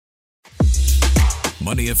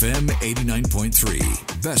Money FM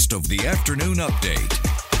 89.3, best of the afternoon update.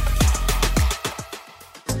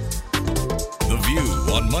 The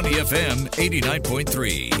View on Money FM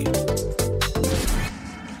 89.3.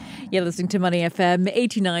 You're listening to Money FM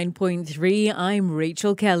 89.3. I'm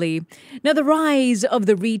Rachel Kelly. Now, the rise of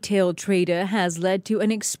the retail trader has led to an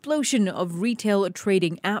explosion of retail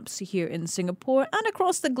trading apps here in Singapore and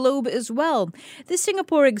across the globe as well. The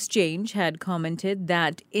Singapore Exchange had commented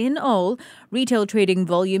that, in all, retail trading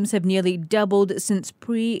volumes have nearly doubled since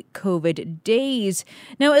pre-COVID days.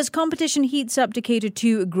 Now, as competition heats up to cater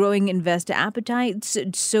to growing investor appetites,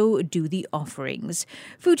 so do the offerings.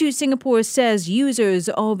 Futu Singapore says users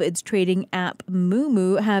of its trading app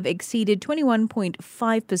Moomoo have exceeded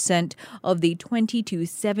 21.5% of the 20 to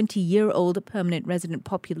 70-year-old permanent resident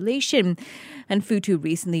population. And Futu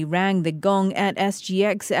recently rang the gong at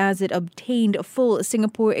SGX as it obtained full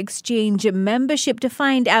Singapore Exchange membership. To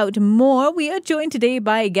find out more, we are joined today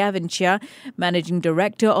by Gavin Chia, Managing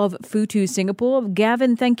Director of Futu Singapore.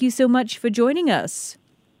 Gavin, thank you so much for joining us.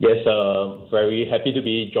 Yes, very happy to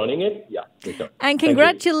be joining it. Yeah. And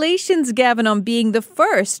congratulations, Gavin, on being the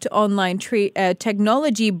first online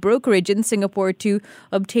technology brokerage in Singapore to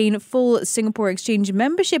obtain full Singapore Exchange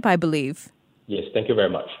membership, I believe. Yes, thank you very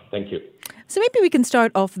much. Thank you. So maybe we can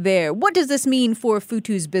start off there. What does this mean for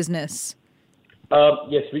Futu's business?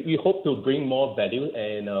 Yes, we hope to bring more value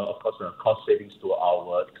and, of course, cost savings to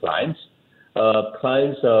our clients.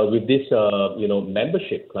 Clients with this,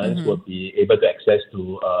 membership, clients will be able to access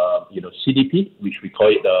to, CDP, which we call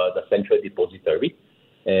it the Central Depository.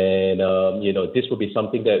 And, this will be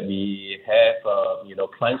something that we have,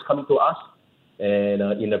 clients coming to us. And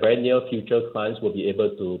in the very near future, clients will be able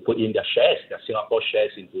to put in their Singapore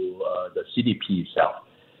shares into the CDP itself.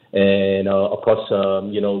 And, of course,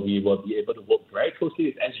 we will be able to work very closely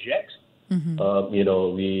with SGX.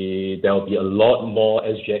 There will be a lot more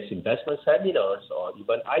SGX investment seminars or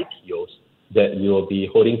even IPOs that we will be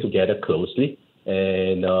holding together closely.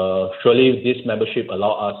 And surely this membership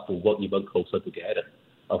allow us to work even closer together.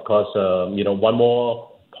 Of course, one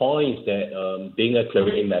more point is that being a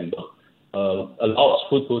clearing member allows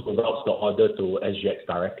Futu to route the order to SGX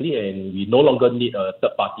directly, and we no longer need a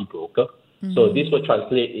third-party broker. So this will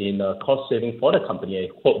translate in cost saving for the company. I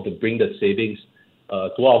hope to bring the savings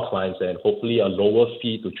to our clients and hopefully a lower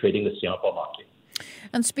fee to trading the Singapore market.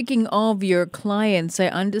 And speaking of your clients, I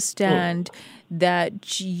understand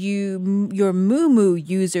that your Moomoo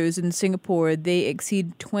users in Singapore, they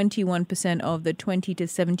exceed 21% of the 20 to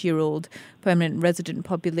 70-year-old permanent resident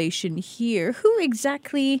population here. Who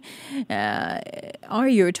exactly are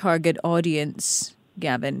your target audience,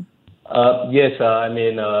 Gavin? Yes,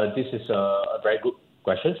 this is a very good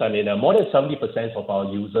questions. More than 70% of our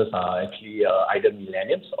users are actually either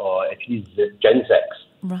millennials or actually Gen Z.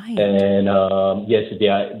 Right. And yes, they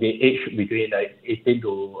age between 18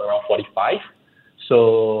 to around 45.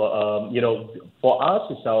 So, for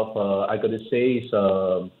us itself, I got to say is,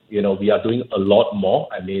 we are doing a lot more.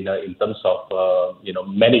 In terms of,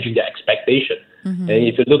 managing their expectation. And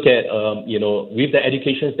if you look at, with the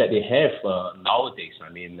educations that they have nowadays,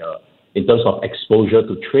 in terms of exposure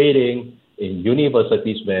to trading, in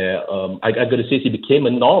universities where I got to say it became a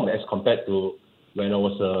norm as compared to when I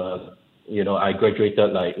was, I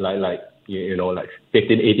graduated like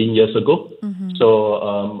 15, 18 years ago.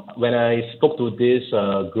 So when I spoke to this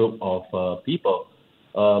group of people,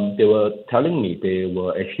 they were telling me they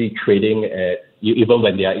were actually trading even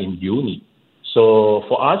when they are in uni. So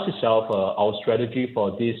for us itself, our strategy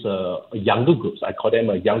for these younger groups, I call them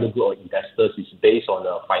a younger group of investors, is based on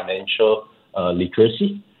financial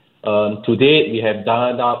literacy. Today, we have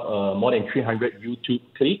done up more than 300 YouTube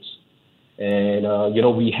clips. And,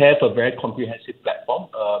 we have a very comprehensive platform.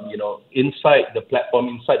 Inside the platform,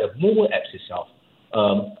 inside the Moomoo apps itself,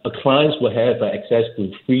 clients will have access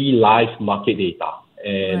to free live market data.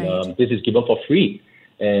 And this is given for free.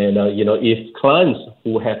 And, if clients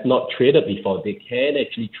who have not traded before, they can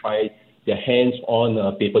actually try their hands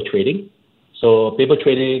on paper trading. So paper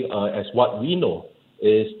trading, as what we know,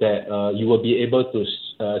 is that you will be able to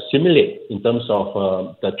simulate in terms of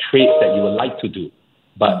the trades that you would like to do.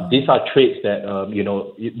 But these are trades that,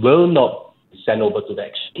 it will not send over to the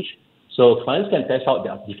exchange. So clients can test out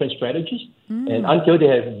their different strategies. And until they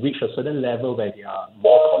have reached a certain level where they are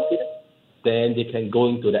more confident, then they can go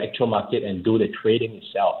into the actual market and do the trading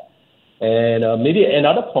itself. And maybe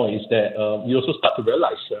another point is that we also start to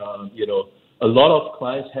realize, a lot of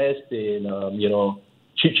clients has been,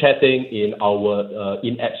 chit-chatting in our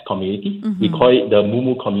in-apps community. We call it the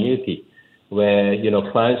Moomoo community, where,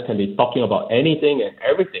 clients can be talking about anything and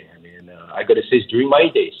everything. I got to say, during my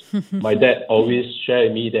days, my dad always shared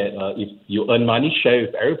with me that if you earn money, share it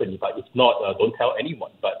with everybody. But if not, don't tell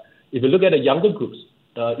anyone. But if you look at the younger groups,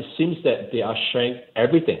 it seems that they are sharing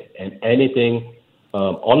everything and anything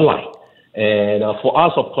online. And for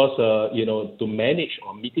us, of course, to manage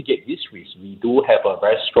or mitigate this risk, we do have a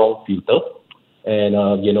very strong filter. And,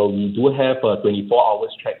 we do have 24 hours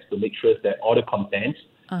checks to make sure that all the contents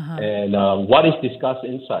and what is discussed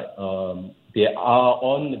inside, they are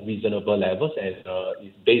on reasonable levels and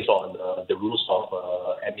it's based on the rules of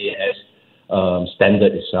MAS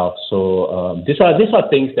standard itself. So these are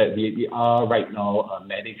things that we are right now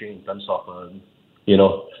managing in terms of,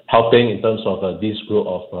 helping in terms of this group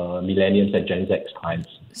of millennials and Gen Z clients.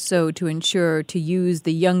 So to ensure to use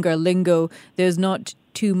the younger lingo, there's not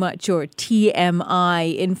too much or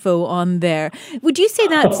TMI info on there. Would you say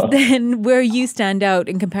that's then where you stand out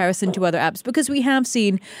in comparison to other apps? Because we have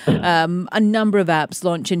seen a number of apps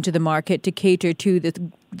launch into the market to cater to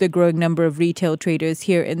the growing number of retail traders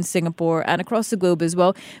here in Singapore and across the globe as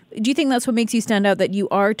well. Do you think that's what makes you stand out, that you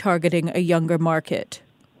are targeting a younger market?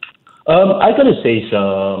 I gotta say,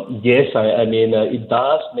 yes. I mean, it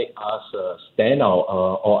does make us stand out,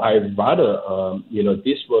 or I rather,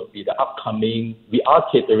 this will be the upcoming. We are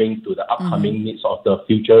catering to the upcoming needs of the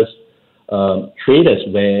futures traders,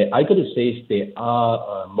 where I gotta say they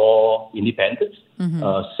are more independent,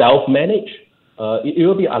 self-managed. It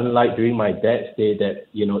will be unlike during my dad's day that,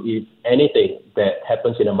 if anything that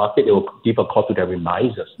happens in the market, they will give a call to their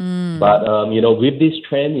reminders. But, with this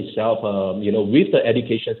trend itself, with the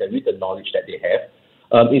education and with the knowledge that they have,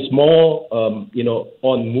 it's more, on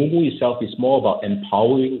Moomoo itself, it's more about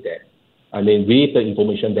empowering them. I mean, with the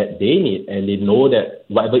information that they need, and they know that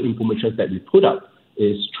whatever information that we put up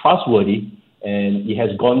is trustworthy, and it has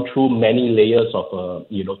gone through many layers of,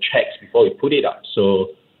 checks before we put it up.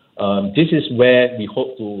 So, this is where we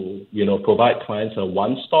hope to, provide clients a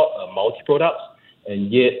one-stop, multi-products,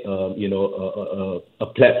 and yet, a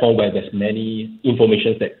platform where there's many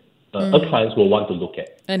information that our clients will want to look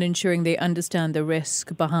at. And ensuring they understand the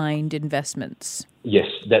risk behind investments. Yes,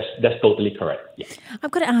 that's totally correct. Yeah.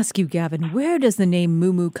 I've got to ask you, Gavin, where does the name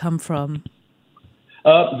Moomoo come from?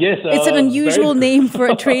 Yes. It's an unusual name for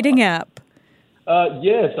a trading app.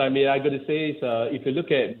 Yes, I mean, I got to say, if you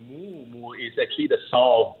look at Moomoo, it's actually the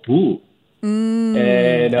sound of boo.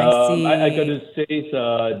 And I got to say,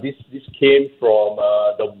 this came from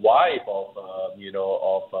the wife of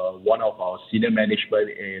one of our senior management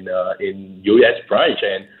in US branch,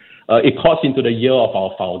 and it calls into the year of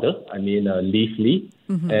our founder. I mean, Leaf Lee,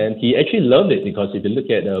 and he actually learned it because if you look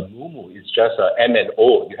at Moomoo, it's just M and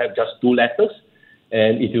O. You have just two letters.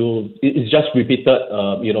 And it's just repeated,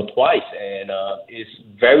 twice, and it's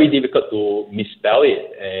very difficult to misspell it.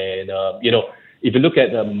 And if you look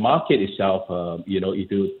at the market itself,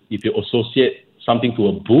 if you associate something to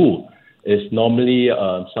a bull, it's normally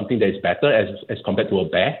something that is better as compared to a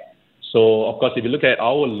bear. So of course, if you look at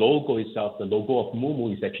our logo itself, the logo of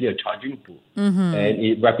Moomoo is actually a charging bull, and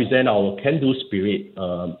it represents our can-do spirit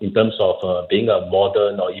in terms of being a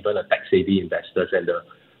modern or even a tech-savvy investors, and the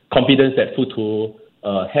confidence that Futu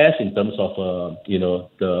has in terms of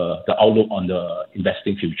the outlook on the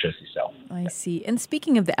investing futures itself. I see. And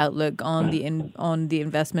speaking of the outlook on the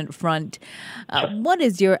investment front, what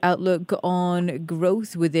is your outlook on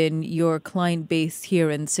growth within your client base here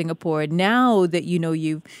in Singapore now that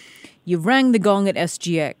you've rang the gong at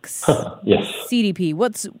SGX? Yes. CDP.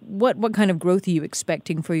 What kind of growth are you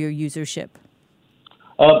expecting for your usership?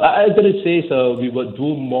 I got to say, we will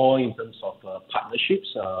do more in terms of partnerships.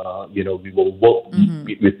 We will work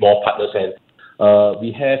with more partners, and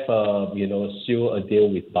we have, still a deal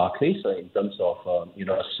with Barclays in terms of,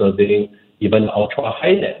 serving even ultra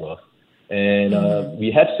high net worth. And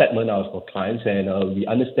we have segment our clients, and we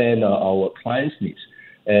understand our clients' needs.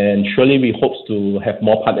 And surely we hope to have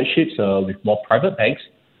more partnerships with more private banks,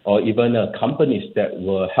 or even companies that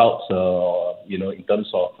will help, in terms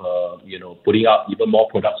of, putting out even more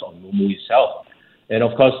products on Moomoo itself. And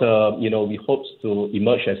of course, we hope to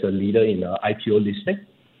emerge as a leader in IPO listing.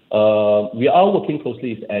 We are working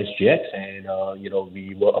closely with SGX, and,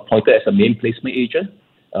 we were appointed as a main placement agent,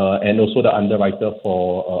 and also the underwriter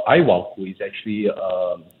for iWealth, who is actually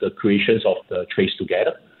the creations of the Trace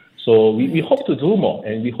Together. So we hope to do more,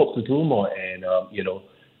 and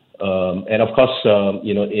and of course,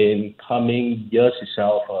 in coming years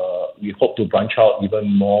itself, we hope to branch out even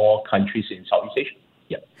more countries in Southeast Asia.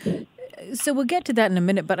 Yeah. So we'll get to that in a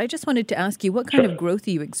minute, but I just wanted to ask you, what kind of growth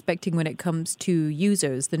are you expecting when it comes to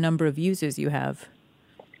users, the number of users you have?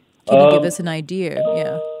 Can you give us an idea?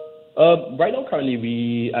 Yeah. Right now,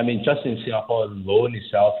 currently, just in Singapore alone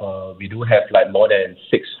itself, we do have like more than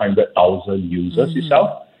 600,000 users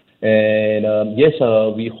itself. And yes,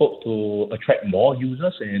 we hope to attract more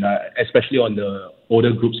users, and especially on the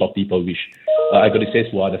older groups of people, which I got to say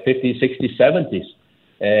who are the 50s, 60s, 70s.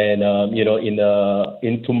 And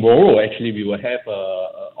in tomorrow, actually, we will have a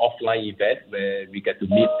offline event where we get to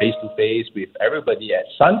meet face to face with everybody at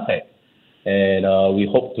Suntec. And we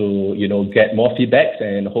hope to, get more feedbacks,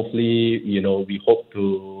 and hopefully, we hope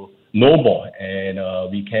to know more, and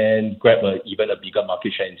we can grab even a bigger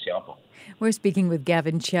market share in Singapore. We're speaking with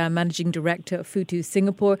Gavin Chia, Managing Director of Futu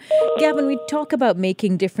Singapore. Gavin, we talk about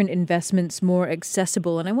making different investments more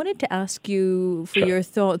accessible, and I wanted to ask you for your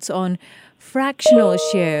thoughts on fractional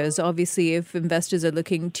shares. Obviously, if investors are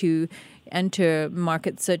looking to enter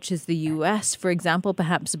markets such as the US, for example,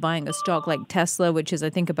 perhaps buying a stock like Tesla, which is, I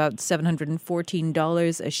think, about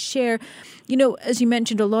 $714 a share. As you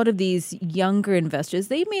mentioned, a lot of these younger investors,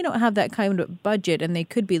 they may not have that kind of budget, and they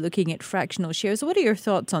could be looking at fractional shares. What are your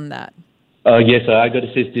thoughts on that? Yes, I got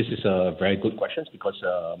to say this is a very good question because,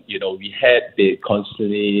 we had been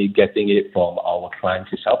constantly getting it from our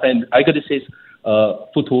clients itself. And I got to say,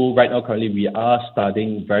 Futu, right now, currently, we are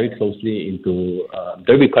studying very closely into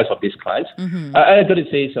the request of these clients. Mm-hmm. I got to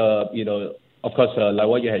say, of course, like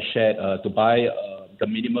what you had shared, to buy the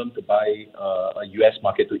minimum to buy a U.S.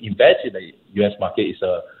 market, to invest in the U.S. market is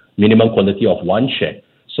a minimum quantity of 1 share.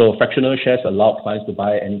 So fractional shares allow clients to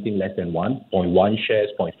buy anything less than 1.1 shares,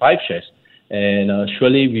 0.5 shares. And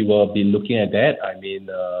surely we will be looking at that.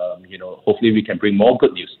 Hopefully we can bring more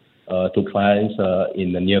good news to clients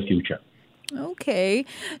in the near future. Okay.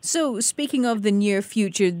 So speaking of the near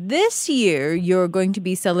future, this year you're going to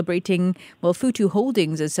be celebrating, Futu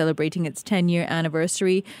Holdings is celebrating its 10-year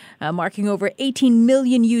anniversary, marking over 18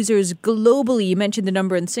 million users globally. You mentioned the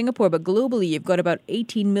number in Singapore, but globally you've got about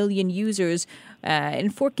 18 million users in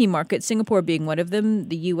 4 key markets, Singapore being one of them,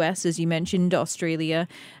 the US, as you mentioned, Australia,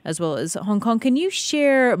 as well as Hong Kong. Can you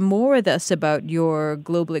share more with us about your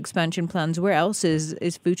global expansion plans? Where else is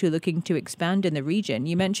Futu looking to expand in the region?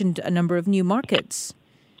 You mentioned a number of new markets.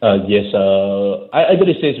 Yes, I got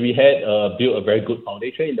to say we had built a very good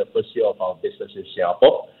foundation in the first year of our business in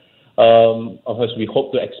Singapore. Of course, we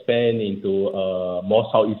hope to expand into more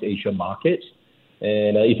Southeast Asian markets.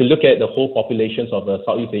 And if you look at the whole populations of the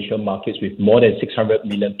Southeast Asian markets with more than 600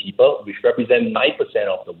 million people, which represent 9%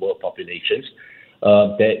 of the world populations,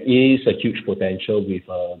 there is a huge potential with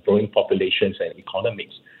growing populations and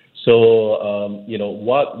economies. So,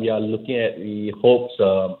 what we are looking at, we hope,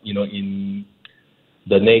 in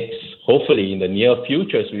the next, hopefully in the near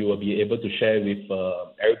futures, we will be able to share with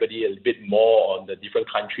everybody a little bit more on the different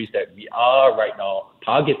countries that we are right now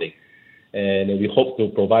targeting. And we hope to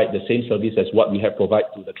provide the same service as what we have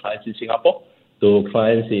provided to the clients in Singapore, to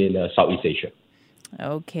clients in Southeast Asia.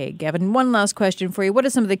 Okay, Gavin, one last question for you. What are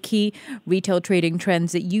some of the key retail trading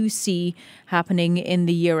trends that you see happening in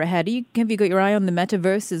the year ahead? Have you got your eye on the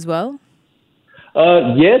metaverse as well?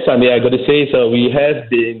 Yes, I got to say, so we have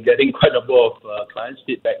been getting quite a number of clients'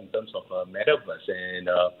 feedback in terms of metaverse. And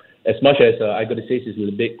as much as I got to say, it's a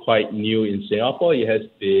little bit quite new in Singapore, it has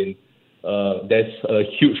been, there's a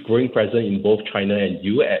huge growing presence in both China and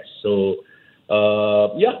US. So,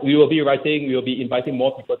 we will be inviting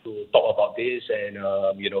more people to talk about this, and,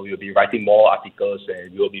 we will be writing more articles,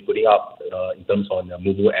 and we will be putting up in terms on the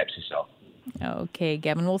mobile apps itself. Okay,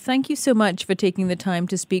 Gavin. Well, thank you so much for taking the time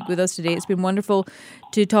to speak with us today. It's been wonderful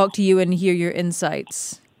to talk to you and hear your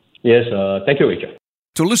insights. Yes, thank you, Rachel.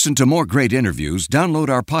 To listen to more great interviews, download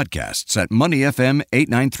our podcasts at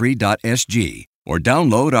moneyfm893.sg or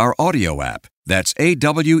download our audio app. That's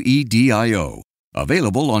AWEDIO.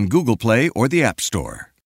 Available on Google Play or the App Store.